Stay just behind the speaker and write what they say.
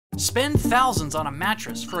Spend thousands on a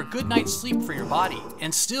mattress for a good night's sleep for your body,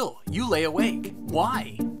 and still, you lay awake.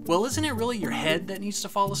 Why? Well, isn't it really your head that needs to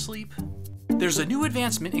fall asleep? There's a new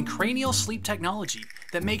advancement in cranial sleep technology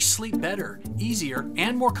that makes sleep better, easier,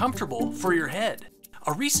 and more comfortable for your head.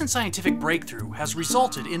 A recent scientific breakthrough has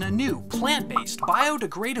resulted in a new plant-based,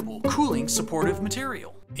 biodegradable cooling supportive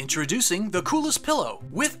material. Introducing the Coolist Pillow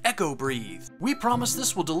with EcoBreathe. We promise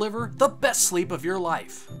this will deliver the best sleep of your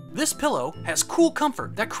life. This pillow has cool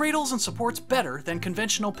comfort that cradles and supports better than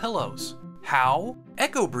conventional pillows. How?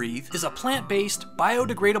 EcoBreathe is a plant-based,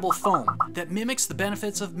 biodegradable foam that mimics the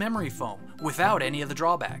benefits of memory foam without any of the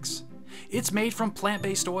drawbacks. It's made from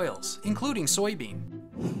plant-based oils, including soybean.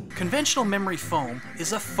 Conventional memory foam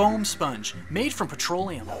is a foam sponge made from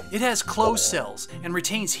petroleum. It has closed cells and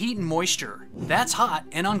retains heat and moisture. That's hot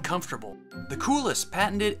and uncomfortable. The Coolist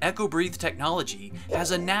patented EcoBreathe technology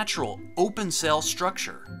has a natural, open cell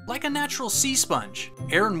structure, like a natural sea sponge.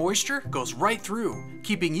 Air and moisture goes right through,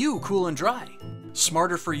 keeping you cool and dry.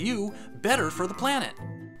 Smarter for you, better for the planet.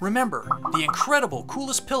 Remember, the incredible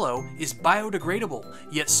Coolist pillow is biodegradable,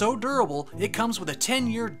 yet so durable it comes with a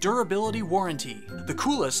 10-year durability warranty. The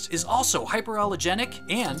Coolist is also hypoallergenic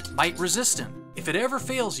and mite resistant. If it ever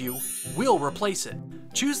fails you, we'll replace it.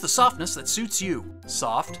 Choose the softness that suits you,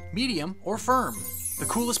 soft, medium, or firm. The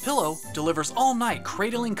Coolist pillow delivers all-night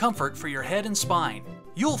cradling comfort for your head and spine.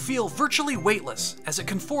 You'll feel virtually weightless as it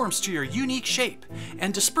conforms to your unique shape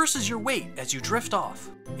and disperses your weight as you drift off.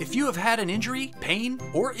 If you have had an injury, pain,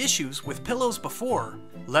 or issues with pillows before,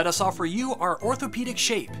 let us offer you our orthopedic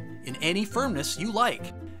shape in any firmness you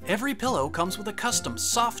like. Every pillow comes with a custom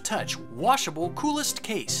soft touch, washable Coolist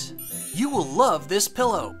case. You will love this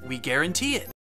pillow, we guarantee it.